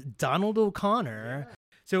 with Donald O'Connor.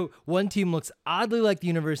 So one team looks oddly like the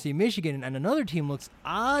University of Michigan, and another team looks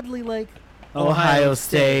oddly like Ohio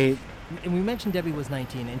State. And we mentioned Debbie was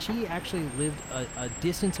 19, and she actually lived a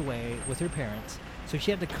distance away with her parents, so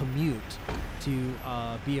she had to commute to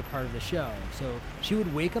be a part of the show. So she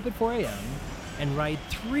would wake up at 4 a.m. and ride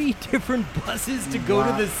 3 different buses to go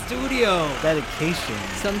to the studio. Dedication.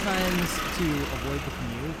 Sometimes to avoid the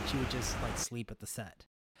commute, she would just like sleep at the set.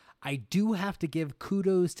 I do have to give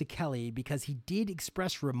kudos to Kelly because he did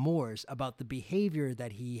express remorse about the behavior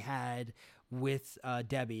that he had with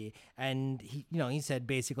Debbie, and he said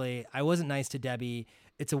basically, I wasn't nice to Debbie.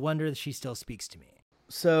 It's a wonder that she still speaks to me.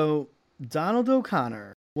 So Donald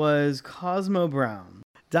O'Connor was Cosmo Brown.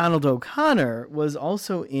 Donald O'Connor was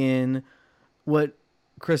also in what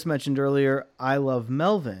Chris mentioned earlier, I Love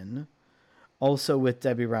Melvin, also with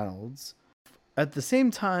Debbie Reynolds. At the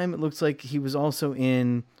same time, it looks like he was also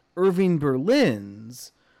in Irving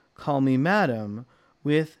Berlin's Call Me Madam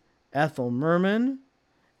with Ethel Merman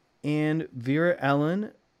and Vera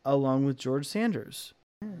Ellen, along with George Sanders.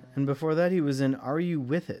 And before that, he was in Are You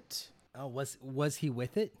With It? Oh, was he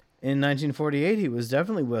with it? In 1948, he was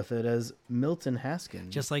definitely with it as Milton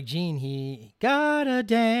Haskins. Just like Gene, he gotta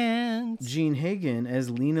dance. Jean Hagen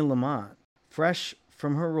as Lena Lamont, fresh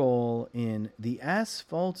from her role in The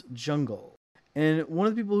Asphalt Jungle. And one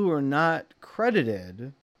of the people who are not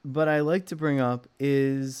credited, but I like to bring up,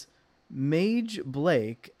 is Mage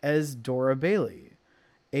Blake as Dora Bailey,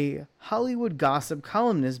 a Hollywood gossip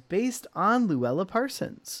columnist based on Luella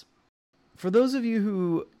Parsons. For those of you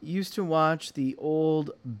who used to watch the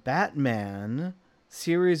old Batman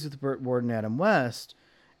series with Burt Ward and Adam West,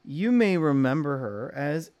 you may remember her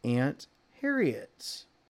as Aunt Harriet.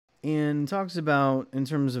 And talks about, in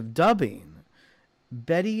terms of dubbing,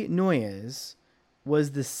 Betty Noyes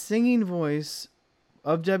was the singing voice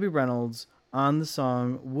of Debbie Reynolds on the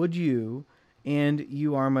song Would You and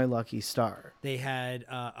You Are My Lucky Star. They had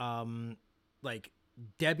like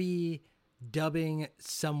Debbie dubbing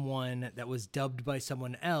someone that was dubbed by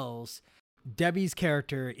someone else. Debbie's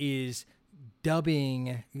character is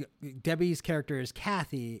Kathy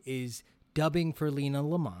is dubbing for Lena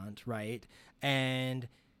Lamont, right?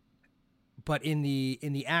 But in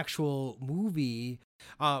the actual movie,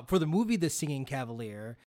 for the movie The Singing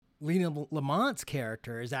Cavalier, Lena Lamont's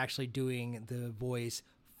character is actually doing the voice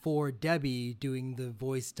for Debbie, doing the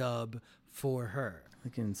voice dub for her.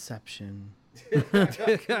 Like Inception.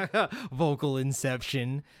 Vocal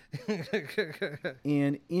Inception.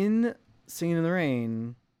 And in Singing in the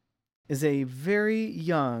Rain is a very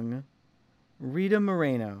young Rita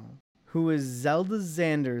Moreno, who is Zelda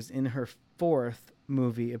Zanders in her 4th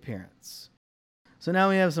movie appearance. So now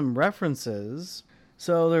we have some references.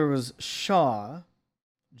 So there was Shaw,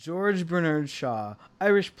 George Bernard Shaw,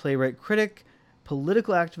 Irish playwright, critic,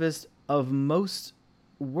 political activist of most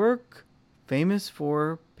work, famous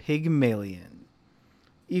for Pygmalion,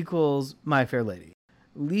 equals My Fair Lady.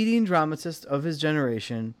 Leading dramatist of his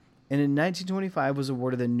generation, and in 1925 was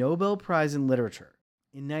awarded the Nobel Prize in Literature.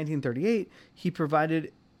 In 1938, he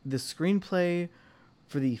provided the screenplay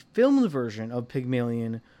for the filmed version of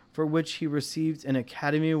Pygmalion, for which he received an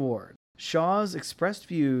Academy Award. Shaw's expressed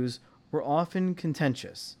views were often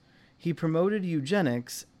contentious. He promoted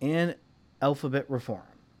eugenics and alphabet reform,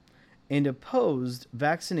 and opposed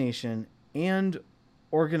vaccination and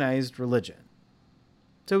organized religion.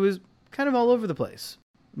 So it was kind of all over the place.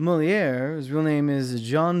 Molière, his real name is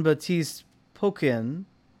Jean-Baptiste Poquin,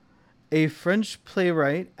 a French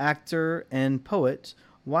playwright, actor, and poet,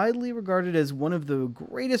 widely regarded as one of the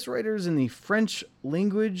greatest writers in the French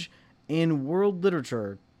language and world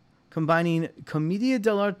literature, combining commedia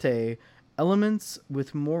dell'arte elements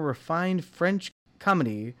with more refined French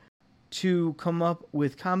comedy to come up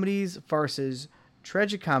with comedies, farces,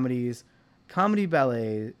 tragicomedies, comedy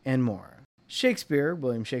ballet, and more. Shakespeare,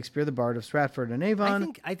 William Shakespeare, the Bard of Stratford and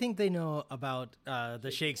Avon. I think they know about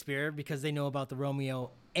the Shakespeare because they know about the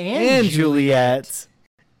Romeo and Juliet.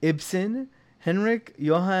 Ibsen, Henrik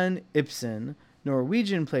Johan Ibsen,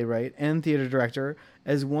 Norwegian playwright and theater director,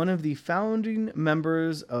 as one of the founding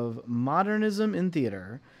members of modernism in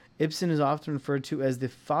theater. Ibsen is often referred to as the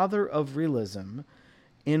father of realism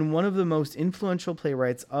and one of the most influential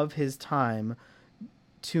playwrights of his time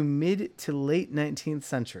to mid to late 19th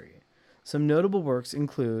century. Some notable works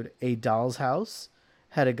include A Doll's House,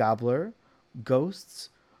 Hedda Gabler, Ghosts,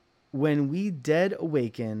 When We Dead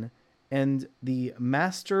Awaken, and The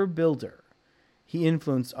Master Builder. He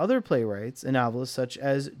influenced other playwrights and novelists such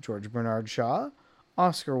as George Bernard Shaw,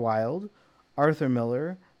 Oscar Wilde, Arthur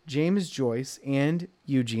Miller, James Joyce, and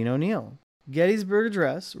Eugene O'Neill. Gettysburg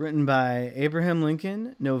Address, written by Abraham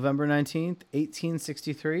Lincoln, November 19th,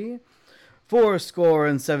 1863,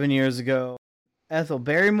 77 years ago. Ethel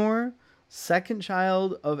Barrymore, second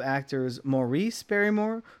child of actors Maurice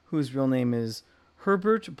Barrymore, whose real name is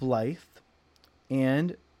Herbert Blythe,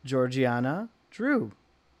 and Georgiana Drew.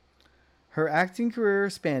 Her acting career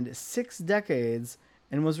spanned 6 decades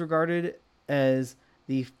and was regarded as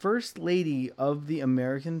the First Lady of the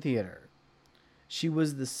American theater. She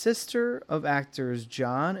was the sister of actors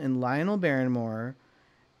John and Lionel Barrymore,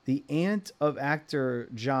 the aunt of actor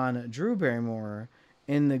John Drew Barrymore,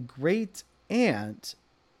 and the great aunt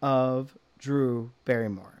of Drew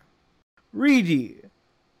Barrymore. Ridi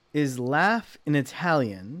is laugh in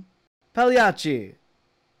Italian. Pagliacci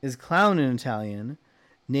is clown in Italian,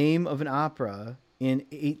 name of an opera in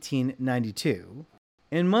 1892.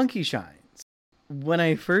 And monkey shines. When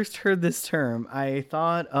I first heard this term, I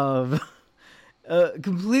thought of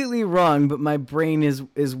completely wrong, but my brain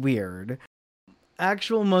is weird.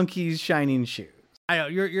 Actual monkeys shining shoes. I know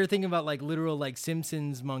you're thinking about like literal like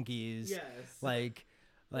Simpsons monkeys. Yes. Like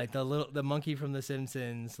the monkey from the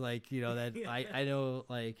Simpsons, like, you know, that I know,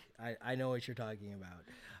 like I know what you're talking about.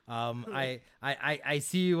 I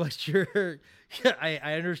see what you're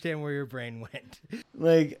I understand where your brain went.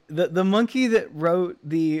 Like the monkey that wrote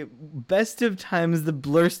the best of times, the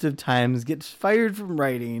blurst of times, gets fired from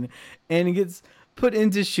writing and gets put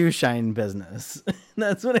into shoe shine business.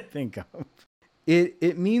 That's what I think of.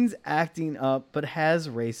 It means acting up, but has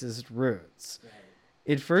racist roots. Right.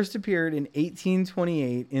 It first appeared in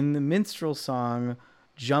 1828 in the minstrel song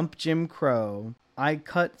Jump Jim Crow. I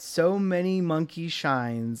cut so many monkey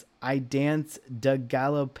shines, I dance de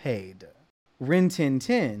galopade. Rin Tin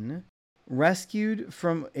Tin, rescued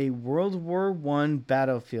from a World War I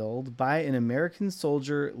battlefield by an American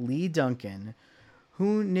soldier, Lee Duncan,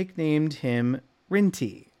 who nicknamed him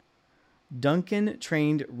Rinty. Duncan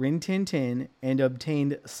trained Rin Tin Tin and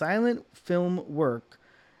obtained silent film work,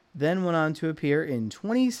 then went on to appear in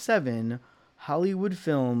 27 Hollywood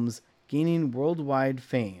films, gaining worldwide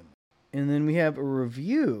fame. And then we have a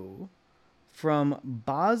review from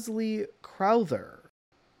Bosley Crowther,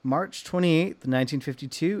 March 28th,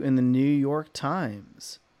 1952, in the New York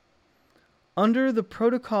Times. Under the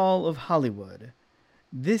protocol of Hollywood,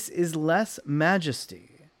 this is less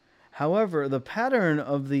majesty. However, the pattern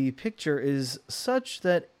of the picture is such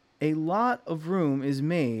that a lot of room is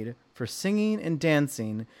made for singing and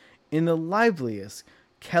dancing in the liveliest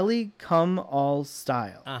Kelly Come All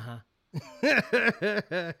style.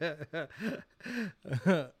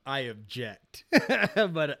 I object,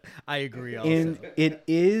 but I agree also. And it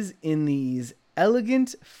is in these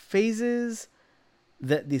elegant phases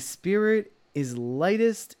that the spirit is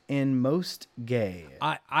lightest and most gay.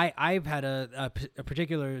 I've had a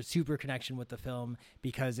particular super connection with the film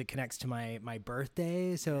because it connects to my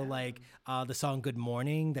birthday. So like the song Good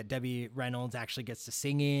Morning that Debbie Reynolds actually gets to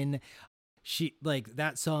sing in. She like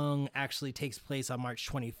that song actually takes place on March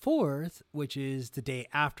 24th, which is the day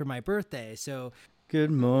after my birthday. So good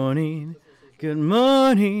morning,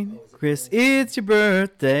 Chris, it's your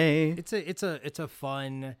birthday. It's a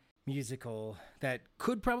fun musical that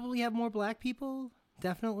could probably have more black people.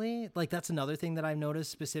 Definitely. Like that's another thing that I've noticed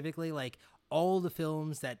specifically, like all the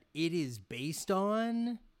films that it is based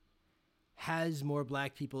on has more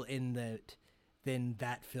black people in that than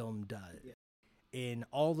that film does. Yeah. In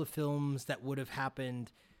all the films that would have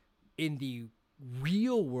happened in the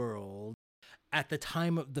real world, at the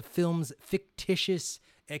time of the film's fictitious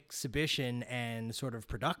exhibition and sort of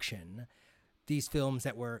production, these films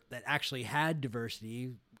that actually had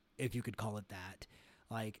diversity, if you could call it that,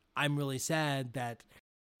 like, I'm really sad that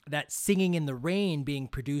Singing in the Rain being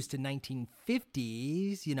produced in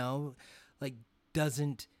 1950s, you know, like,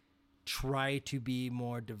 doesn't try to be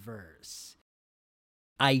more diverse.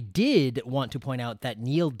 I did want to point out that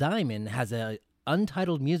Neil Diamond has a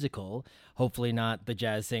untitled musical, hopefully not The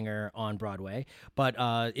Jazz Singer on Broadway, but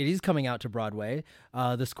it is coming out to Broadway.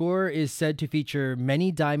 The score is said to feature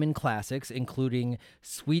many Diamond classics, including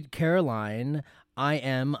Sweet Caroline, I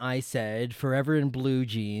Am, I Said, Forever in Blue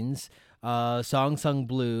Jeans, Song Sung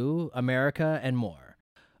Blue, America, and more.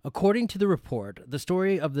 According to the report, the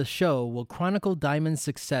story of the show will chronicle Diamond's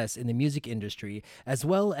success in the music industry as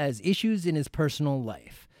well as issues in his personal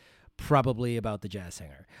life. Probably about the jazz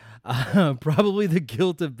singer. Probably the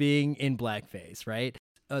guilt of being in blackface, right?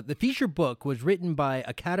 The feature book was written by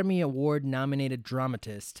Academy Award-nominated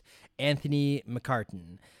dramatist Anthony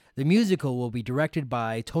McCartan. The musical will be directed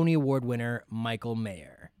by Tony Award winner Michael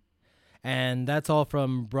Mayer. And that's all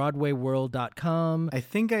from BroadwayWorld.com. I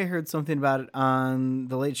think I heard something about it on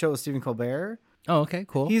The Late Show with Stephen Colbert. Oh, okay,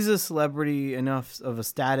 cool. He's a celebrity enough of a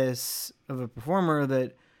status of a performer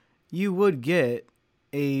that you would get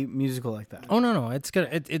a musical like that. Oh, no.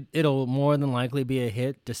 It'll more than likely be a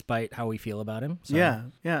hit despite how we feel about him. So. Yeah.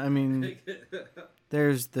 I mean,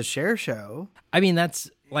 there's the Cher show. I mean,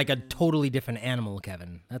 that's like a totally different animal,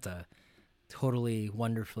 Kevin. That's a totally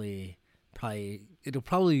wonderfully... It'll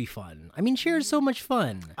probably be fun. I mean, Cher is so much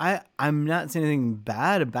fun. I'm not saying anything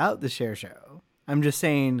bad about the Cher show. I'm just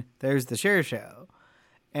saying there's the Cher show,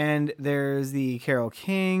 and there's the Carole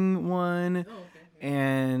King one,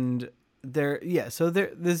 and so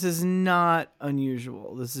this is not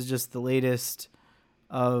unusual. This is just the latest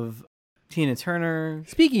of Tina Turner.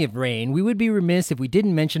 Speaking of rain, we would be remiss if we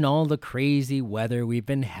didn't mention all the crazy weather we've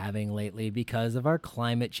been having lately because of our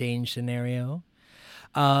climate change scenario.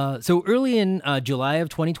 So early in July of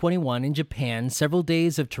 2021 in Japan, several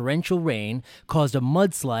days of torrential rain caused a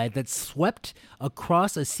mudslide that swept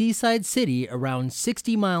across a seaside city around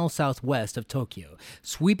 60 miles southwest of Tokyo,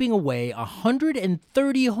 sweeping away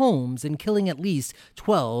 130 homes and killing at least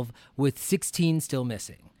 12, with 16 still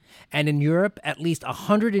missing. And in Europe, at least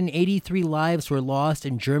 183 lives were lost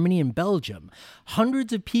in Germany and Belgium.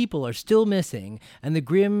 Hundreds of people are still missing, and the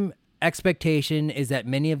grim expectation is that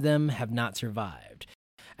many of them have not survived.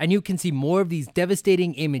 And you can see more of these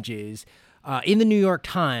devastating images in the New York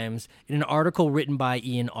Times in an article written by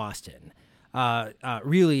Ian Austin.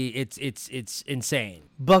 Really, it's insane.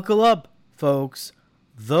 Buckle up, folks.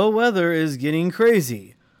 The weather is getting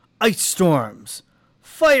crazy. Ice storms,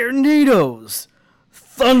 fire tornadoes,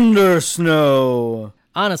 thunder snow.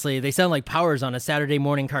 Honestly, they sound like powers on a Saturday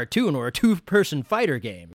morning cartoon or a two-person fighter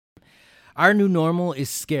game. Our new normal is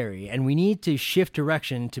scary, and we need to shift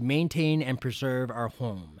direction to maintain and preserve our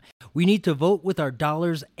home. We need to vote with our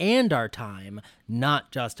dollars and our time,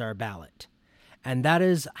 not just our ballot. And that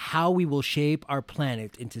is how we will shape our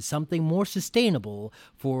planet into something more sustainable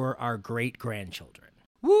for our great-grandchildren.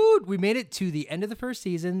 Woo! We made it to the end of the first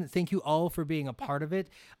season. Thank you all for being a part of it.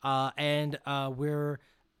 And we're,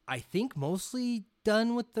 I think, mostly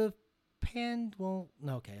done with the we'll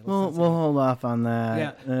hold off on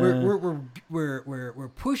that. Yeah,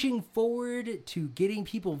 we're pushing forward to getting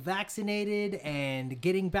people vaccinated and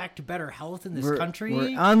getting back to better health in this country.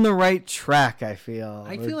 We're on the right track. I feel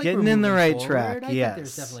like getting in the right track. I think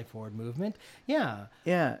there's definitely forward movement. Yeah.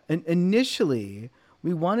 And initially,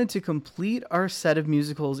 we wanted to complete our set of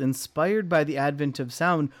musicals inspired by the advent of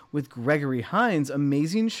sound with Gregory Hines'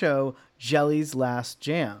 amazing show Jelly's Last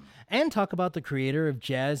Jam. And talk about the creator of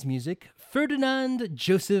jazz music, Ferdinand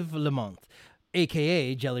Joseph Lamont,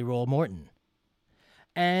 a.k.a. Jelly Roll Morton.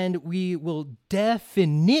 And we will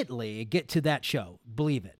definitely get to that show,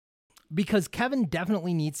 believe it. Because Kevin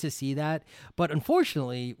definitely needs to see that, but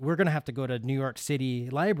unfortunately, we're going to have to go to New York City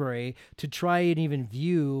Library to try and even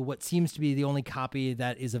view what seems to be the only copy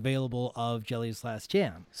that is available of Jelly's Last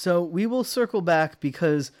Jam. So we will circle back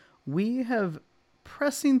because we have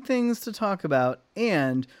pressing things to talk about,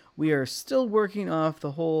 and we are still working off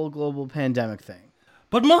the whole global pandemic thing.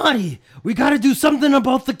 But Marty, we gotta do something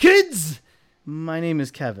about the kids! My name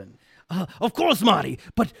is Kevin. Of course, Marty,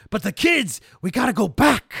 but the kids, we gotta go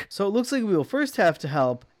back! So it looks like we will first have to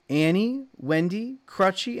help Annie, Wendy,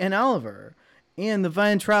 Crutchy, and Oliver, and the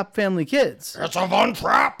Von Trapp family kids. It's a Von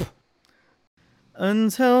Trapp!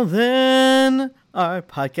 Until then, our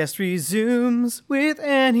podcast resumes with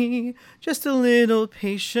Annie. Just a little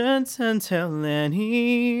patience until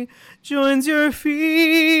Annie joins your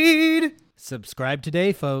feed. Subscribe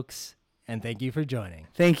today, folks. And thank you for joining.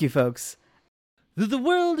 Thank you, folks. The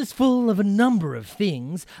world is full of a number of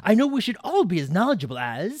things I know we should all be as knowledgeable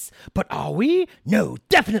as, but are we? No,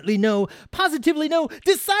 definitely no, positively no,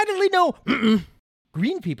 decidedly no.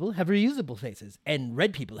 Green people have reusable faces, and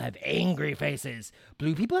red people have angry faces.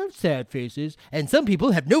 Blue people have sad faces, and some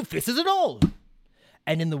people have no faces at all.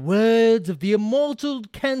 And in the words of the immortal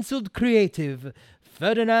cancelled creative,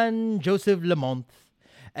 Ferdinand Joseph Lamont,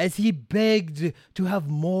 as he begged to have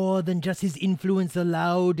more than just his influence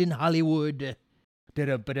allowed in Hollywood,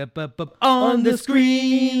 on the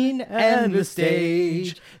screen and the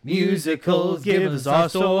stage, musicals give us our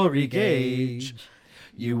story gauge.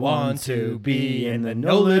 You want to be in the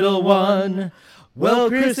know, little one? Well,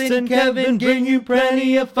 Chris and Kevin bring you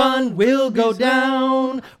plenty of fun. We'll go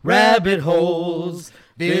down rabbit holes,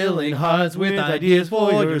 filling hearts with ideas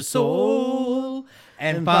for your soul.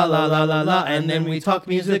 And fa la la la la, and then we talk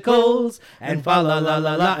musicals. And fa la la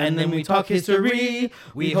la la, and then we talk history.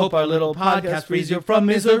 We hope our little podcast frees you from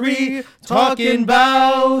misery. Talking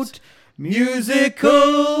about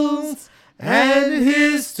musicals and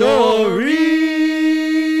history.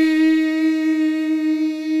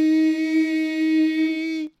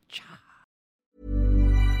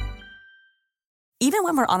 Even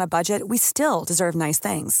when we're on a budget, we still deserve nice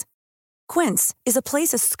things. Quince is a place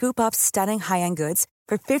to scoop up stunning high-end goods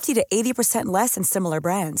for 50 to 80% less than similar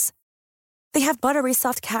brands. They have buttery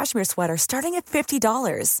soft cashmere sweaters starting at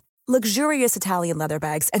 $50, luxurious Italian leather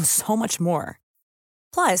bags, and so much more.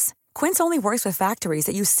 Plus, Quince only works with factories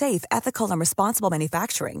that use safe, ethical, and responsible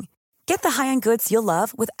manufacturing. Get the high-end goods you'll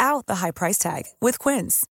love without the high price tag with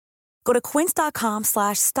Quince. Go to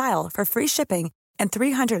quince.com/style for free shipping and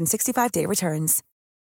 365-day returns.